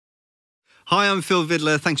Hi, I'm Phill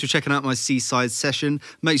Vidler. Thanks for checking out my Seaside session.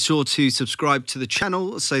 Make sure to subscribe to the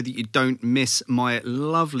channel so that you don't miss my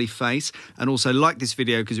lovely face. And also like this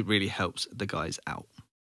video because it really helps the guys out.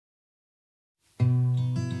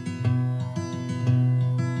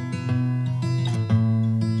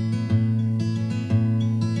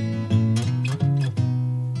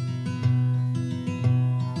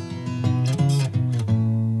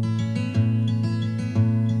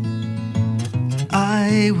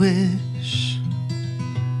 I wish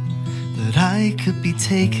that I could be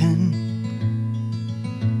taken,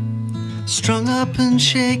 strung up and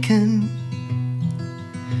shaken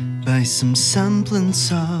by some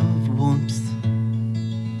semblance of warmth.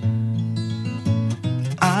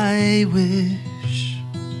 I wish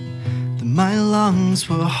that my lungs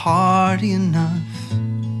were hardy enough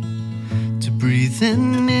to breathe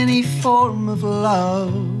in any form of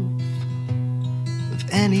love,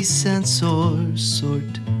 any sense or sort.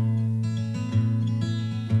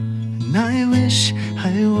 And I wish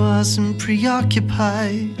I wasn't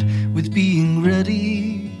preoccupied with being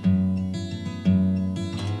ready.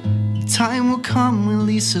 The time will come when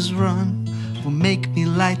Lisa's run will make me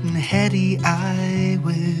light and heady. I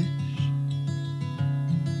wish,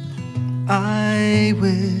 I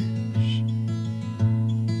wish,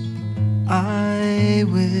 I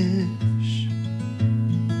wish,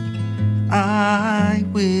 I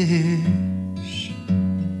wish.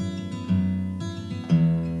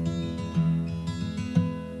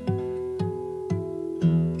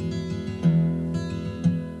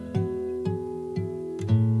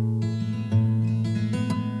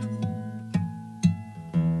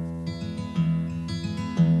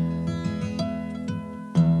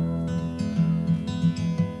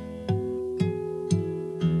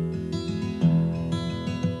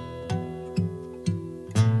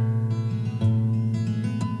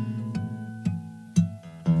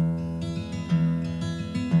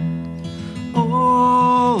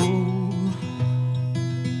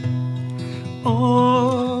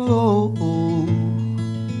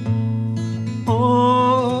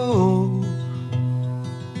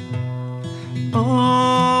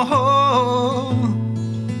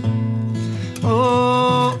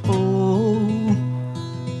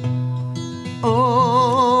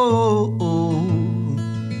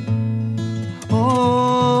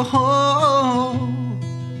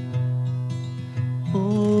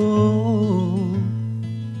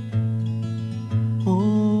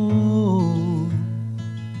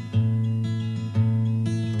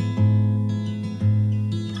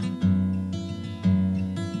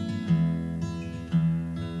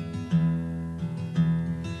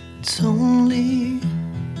 It's only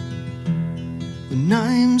when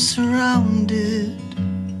I'm surrounded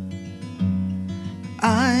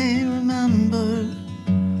I remember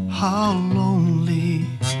how lonely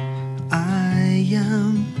I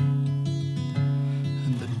am.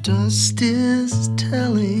 And the dust is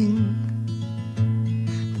telling,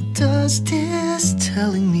 the dust is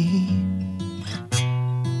telling me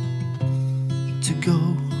to go.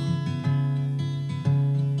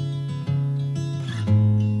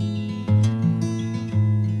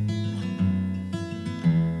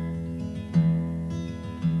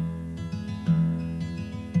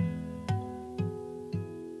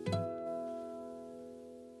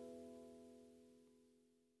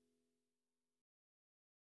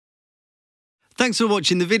 Thanks for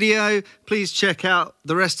watching the video. Please check out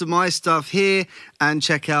the rest of my stuff here and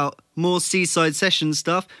check out more Seaside Sessions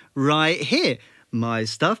stuff right here. My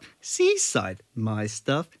stuff, Seaside. My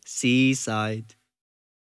stuff, Seaside.